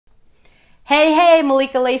Hey,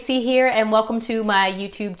 Malika Lacey here, and welcome to my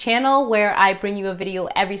YouTube channel where I bring you a video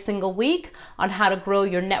every single week on how to grow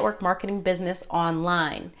your network marketing business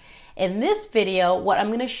online. In this video, what I'm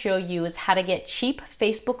going to show you is how to get cheap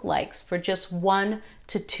Facebook likes for just 1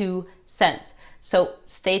 to 2 cents. So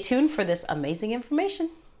stay tuned for this amazing information.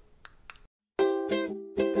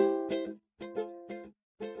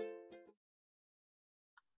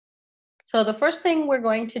 So the first thing we're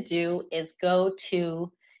going to do is go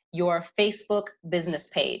to your Facebook business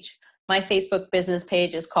page. My Facebook business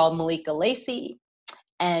page is called Malika Lacey,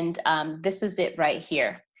 and this is it right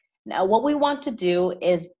here. Now, what we want to do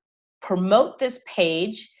is promote this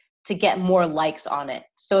page to get more likes on it.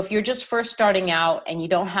 So if you're just first starting out and you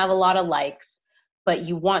don't have a lot of likes, but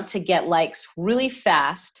you want to get likes really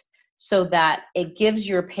fast so that it gives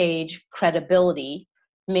your page credibility,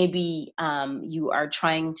 maybe you are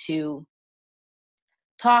trying to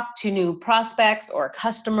talk to new prospects or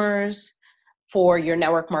customers for your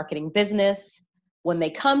network marketing business. When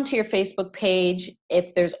they come to your Facebook page,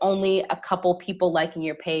 if there's only a couple people liking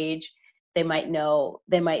your page, they might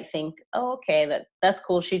think, oh, okay, that's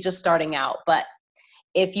cool, she's just starting out. But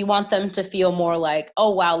if you want them to feel more like,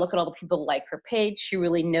 oh, wow, look at all the people who like her page, she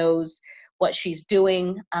really knows what she's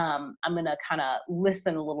doing, I'm gonna kind of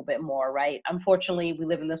listen a little bit more, right? Unfortunately, we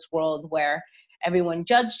live in this world where everyone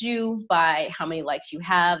judged you by how many likes you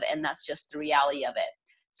have, and that's just the reality of it.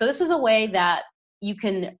 So this is a way that you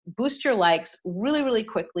can boost your likes really, really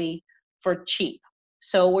quickly for cheap.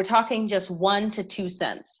 So we're talking just 1 to 2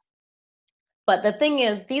 cents. But the thing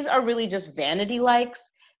is, these are really just vanity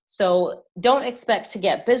likes. So don't expect to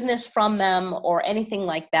get business from them or anything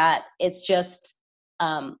like that. It's just,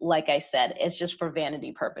 like I said, it's just for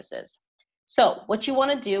vanity purposes. So what you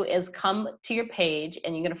want to do is come to your page,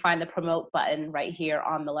 and you're going to find the promote button right here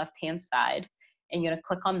on the left-hand side, and you're going to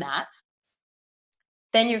click on that.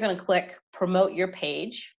 Then you're going to click promote your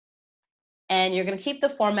page, and you're going to keep the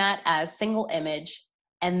format as single image,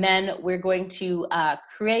 and then we're going to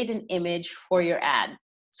create an image for your ad.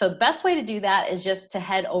 So the best way to do that is just to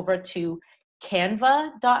head over to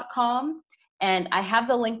canva.com, and I have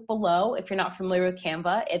the link below. If you're not familiar with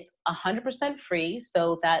Canva, it's 100% free,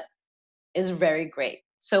 so that is very great.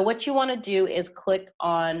 So what you want to do is click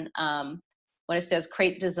on when it says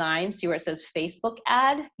create design, see where it says Facebook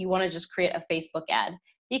ad. You want to just create a Facebook ad.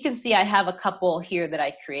 You can see I have a couple here that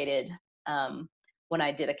I created when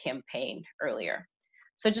I did a campaign earlier.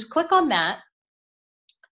 So just click on that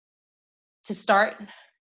to start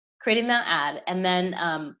creating that ad, and then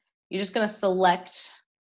you're just going to select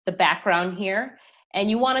the background here, and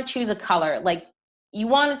you want to choose a color. Like, you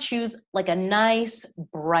want to choose like a nice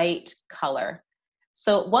bright color.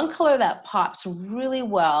 So one color that pops really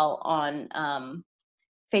well on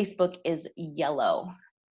Facebook is yellow.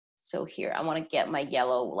 So here, I want to get my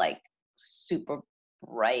yellow like super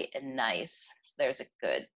bright and nice. So there's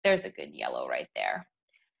a good yellow right there.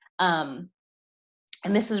 And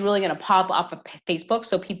this is really going to pop off of Facebook,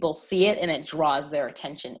 so people see it and it draws their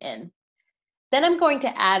attention in. Then I'm going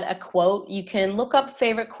to add a quote. You can look up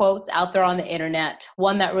favorite quotes out there on the internet,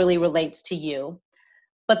 one that really relates to you.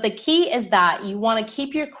 But the key is that you want to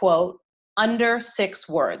keep your quote under 6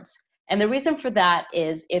 words. And the reason for that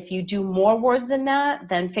is if you do more words than that,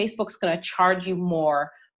 then Facebook's going to charge you more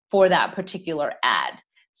for that particular ad.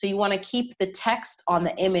 So you want to keep the text on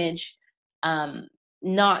the image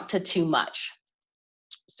not to too much.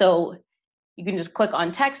 So you can just click on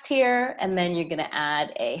text here, and then you're going to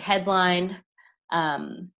add a headline.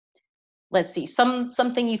 Let's see,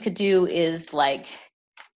 something you could do is like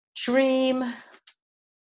dream,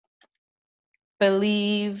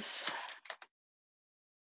 believe,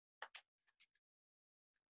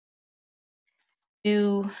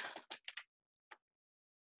 do,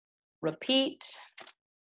 repeat,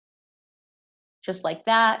 just like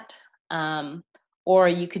that. Or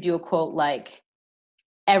you could do a quote like,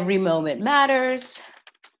 every moment matters.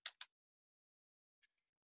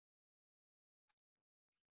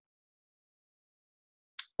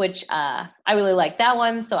 Which I really like that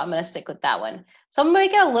one, so I'm going to stick with that one. So I'm going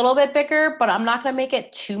to make it a little bit bigger, but I'm not going to make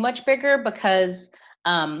it too much bigger because,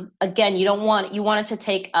 again, you want it to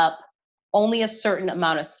take up only a certain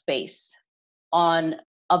amount of space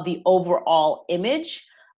of the overall image.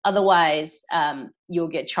 Otherwise, you'll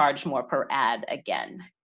get charged more per ad again.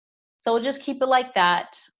 So we'll just keep it like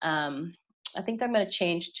that. I think I'm going to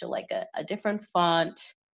change to like a different font.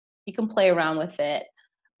 You can play around with it.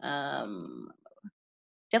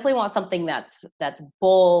 Definitely want something that's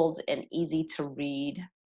bold and easy to read. Let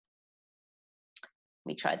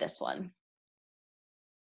me try this one.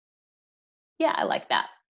 Yeah, I like that.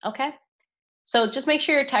 Okay. So just make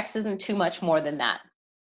sure your text isn't too much more than that.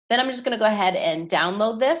 Then I'm just going to go ahead and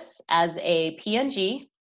download this as a PNG,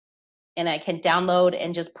 and I can download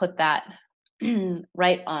and just put that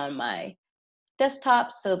right on my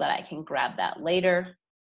desktop so that I can grab that later.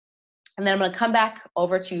 And then I'm going to come back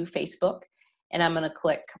over to Facebook, and I'm going to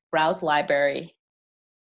click Browse Library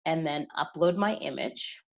and then upload my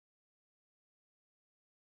image.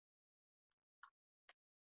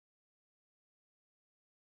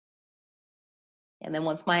 And then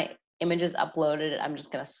once my image is uploaded, I'm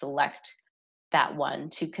just going to select that one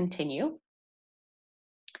to continue.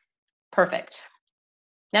 Perfect.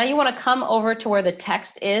 Now you want to come over to where the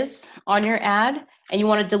text is on your ad, and you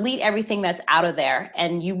want to delete everything that's out of there.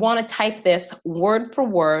 And you want to type this word for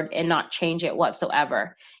word and not change it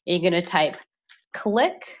whatsoever. And you're going to type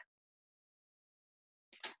click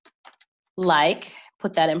like,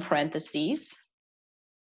 put that in parentheses,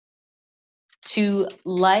 to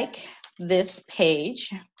like this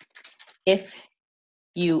page if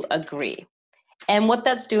you agree. And what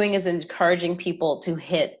that's doing is encouraging people to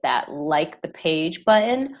hit that like the page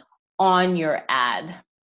button on your ad.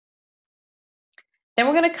 Then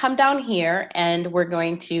we're going to come down here and we're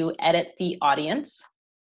going to edit the audience.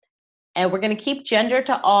 And we're going to keep gender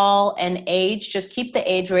to all and age. Just keep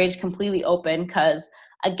the age range completely open because,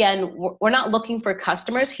 again, we're not looking for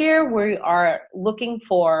customers here. We are looking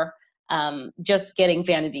for just getting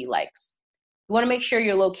vanity likes. You want to make sure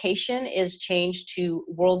your location is changed to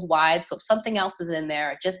worldwide. So if something else is in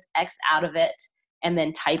there, just X out of it and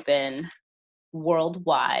then type in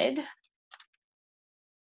worldwide.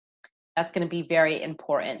 That's going to be very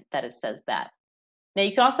important that it says that. Now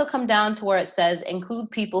you can also come down to where it says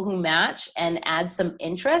include people who match and add some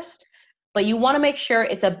interest, but you want to make sure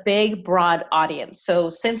it's a big, broad audience. So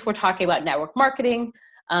since we're talking about network marketing,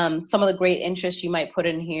 some of the great interests you might put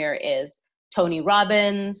in here is Tony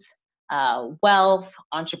Robbins, wealth,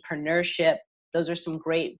 entrepreneurship. Those are some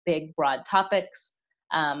great, big, broad topics.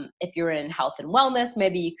 If you're in health and wellness,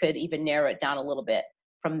 maybe you could even narrow it down a little bit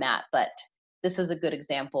from that, but this is a good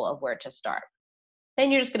example of where to start. Then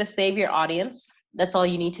you're just going to save your audience. That's all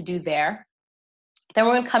you need to do there. Then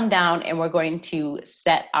we're going to come down and we're going to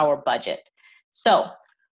set our budget. So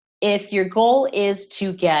if your goal is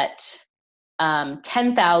to get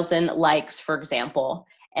 10,000 likes, for example,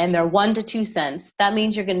 and they're 1 to 2 cents, that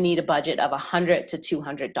means you're going to need a budget of $100 to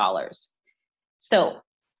 $200. So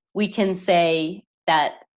we can say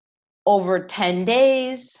that over 10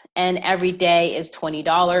 days and every day is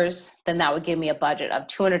 $20, then that would give me a budget of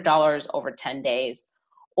 $200 over 10 days.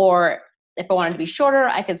 Or if I wanted to be shorter,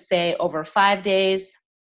 I could say over 5 days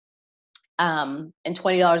and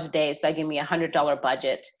 $20 a day, so that give me a $100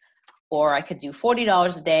 budget. Or I could do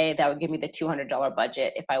 $40 a day, that would give me the $200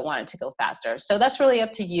 budget if I wanted to go faster. So that's really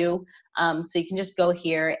up to you. So you can just go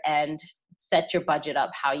here and set your budget up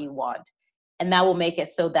how you want. And that will make it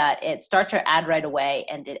so that it starts your ad right away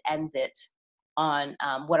and it ends it on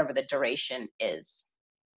whatever the duration is.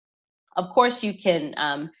 Of course, you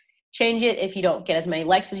can change it if you don't get as many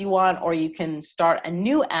likes as you want, or you can start a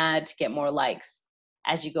new ad to get more likes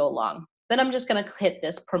as you go along. Then I'm just going to hit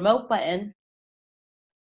this promote button.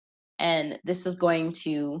 And this is going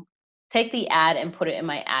to take the ad and put it in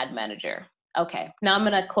my ad manager. Okay, now I'm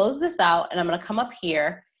going to close this out and I'm going to come up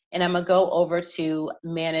here and I'm going to go over to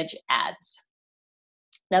manage ads.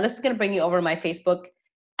 Now this is going to bring you over to my Facebook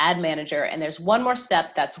ad manager, and there's one more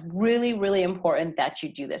step that's really, really important that you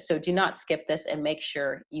do this. So do not skip this and make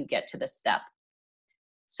sure you get to this step.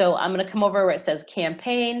 So I'm going to come over where it says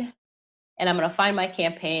campaign, and I'm going to find my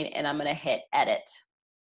campaign and I'm going to hit edit.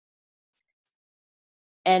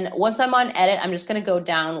 And once I'm on edit, I'm just going to go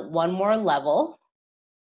down one more level.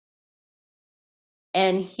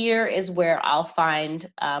 And here is where I'll find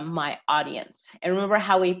my audience. And remember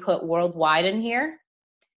how we put worldwide in here?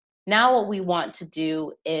 Now what we want to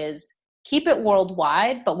do is keep it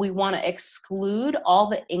worldwide, but we want to exclude all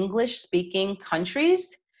the English-speaking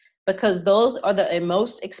countries because those are the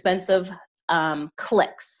most expensive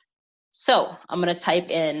clicks. So I'm going to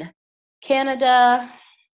type in Canada,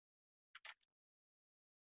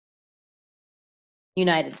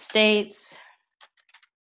 United States,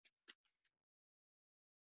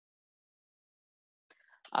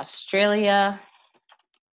 Australia,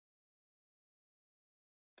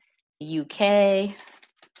 UK,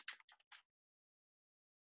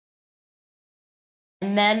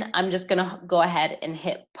 and then I'm just gonna go ahead and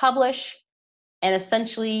hit publish, and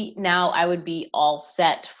essentially now I would be all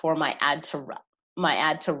set for my ad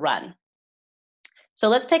to run. So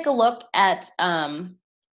let's take a look at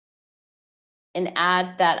an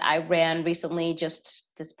ad that I ran recently,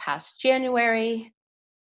 just this past January.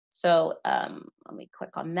 So let me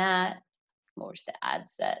click on that. Where's the ad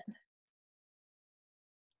set?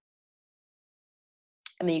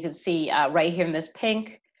 And then you can see right here in this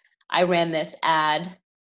pink, I ran this ad.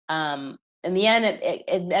 In the end, it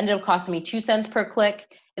ended up costing me 2 cents per click.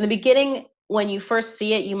 In the beginning, when you first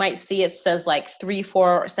see it, you might see it says like 3,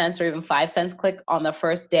 4 cents or even 5 cents click on the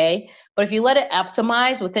first day. But if you let it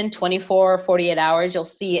optimize within 24 or 48 hours, you'll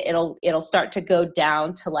see it'll start to go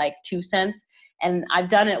down to like 2 cents. And I've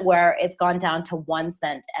done it where it's gone down to 1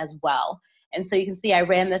 cent as well. And so you can see I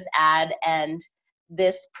ran this ad and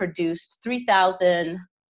this produced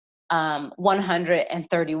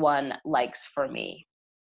 3,131 likes for me.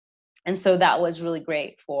 And so that was really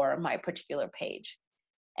great for my particular page.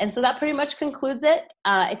 And so that pretty much concludes it.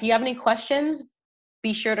 If you have any questions,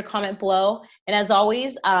 be sure to comment below. And as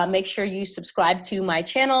always, make sure you subscribe to my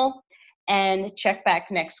channel and check back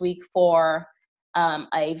next week for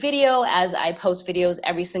a video, as I post videos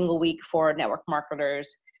every single week for network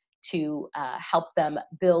marketers to help them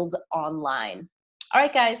build online. All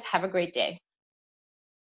right, guys, have a great day.